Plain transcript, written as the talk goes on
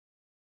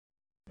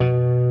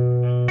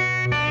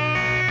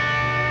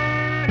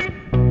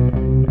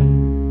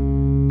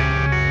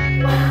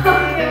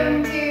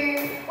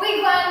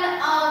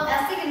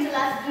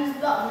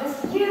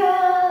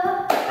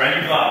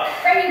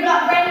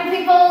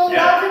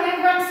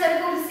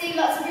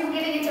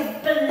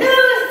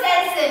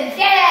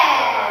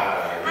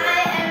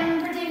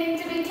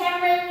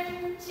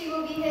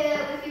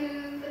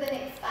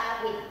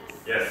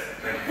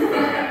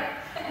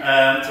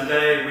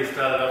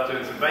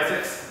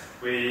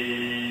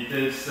We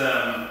did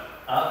some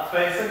up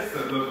basics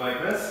that look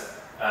like this.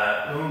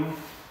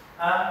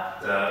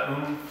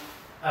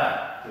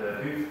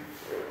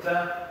 Da,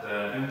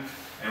 da,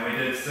 and we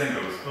did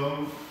singles,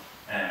 boom,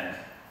 and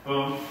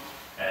boom,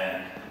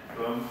 and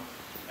boom,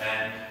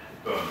 and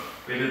boom.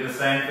 We did the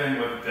same thing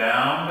with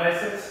down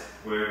basics,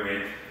 where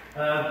we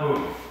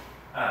boom,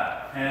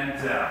 and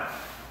down,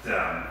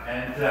 down,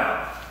 and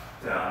down,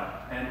 down,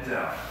 and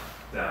down,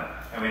 down.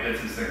 And we did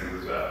some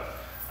singles as well.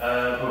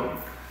 Boom,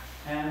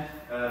 and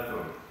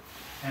boom,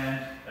 and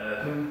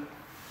boom,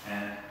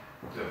 and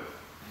boom.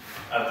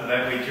 After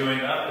that, we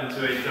joined up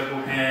into a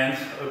double hand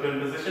open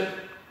position.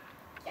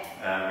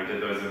 We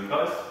did those in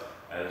post.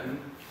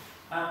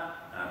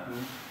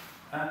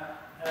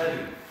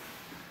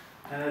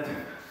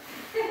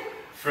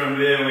 From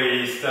there,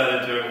 we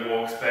started doing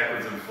walks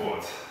backwards and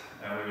forwards.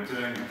 And we were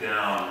doing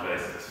down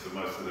basics for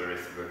most of the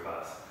rest of the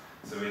class.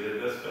 So we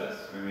did this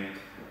first. We went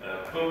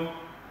boom,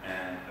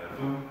 and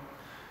boom,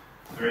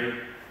 3,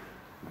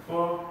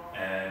 4,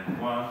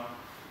 and 1,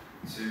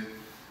 2,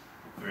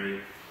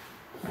 3,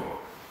 4.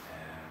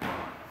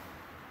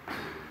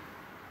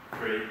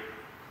 3,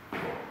 4.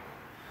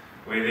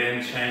 We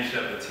then changed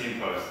up the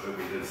tempo so that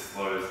we did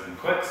slows and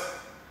quicks.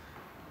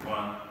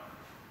 1,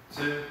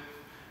 2,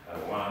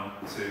 1,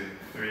 2,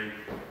 3,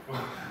 4.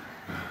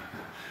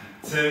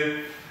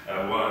 2,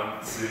 1,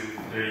 2,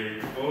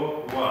 3,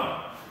 4.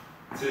 1,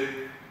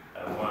 2,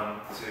 1,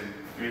 2,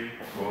 3,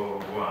 4.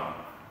 1,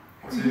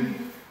 2,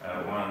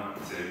 1,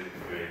 2,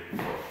 3,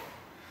 4.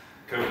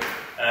 Cool.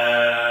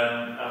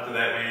 After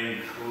that,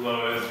 we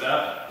closed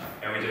up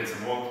and we did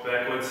some walks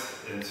backwards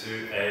into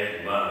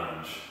a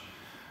lunge.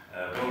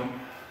 Boom,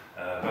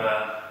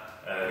 ba,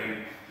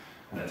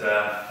 da,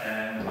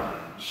 and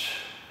lunge.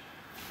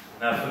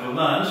 Now for the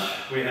lunge,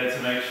 we had to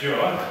make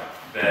sure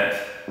that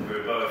we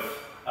were both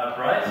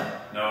upright.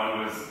 No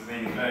one was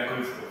leaning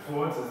backwards or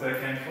forwards as they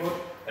came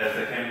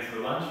into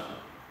the lunge.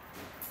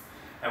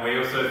 And we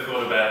also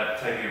thought about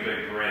taking a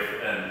big breath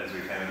in as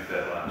we came into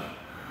that lunge.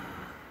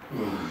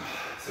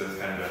 So it's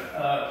kind of going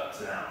up,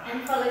 down.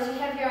 And fellas, you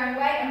have your own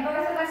weight, and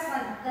both of us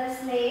want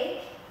this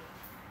leg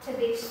to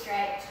be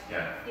straight.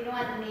 Yeah. You don't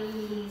want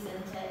knees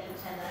into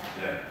each other.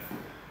 Yeah.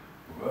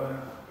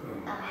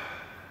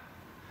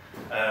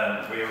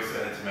 We also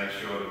had to make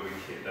sure that we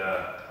kept our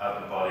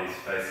upper bodies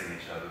facing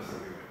each other so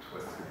we weren't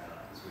twisting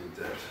out as we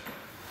dipped.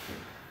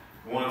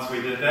 Once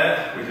we did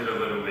that, we did a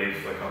little leg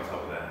flick on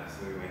top of that.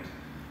 So we went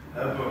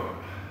boom,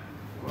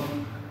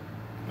 boom,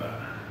 boom.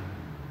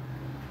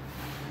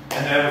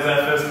 And that was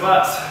our first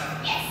class.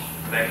 Yes.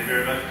 Thank you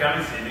very much for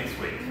coming. See you next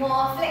week.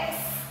 More flicks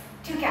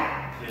to go.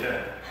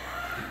 Yeah.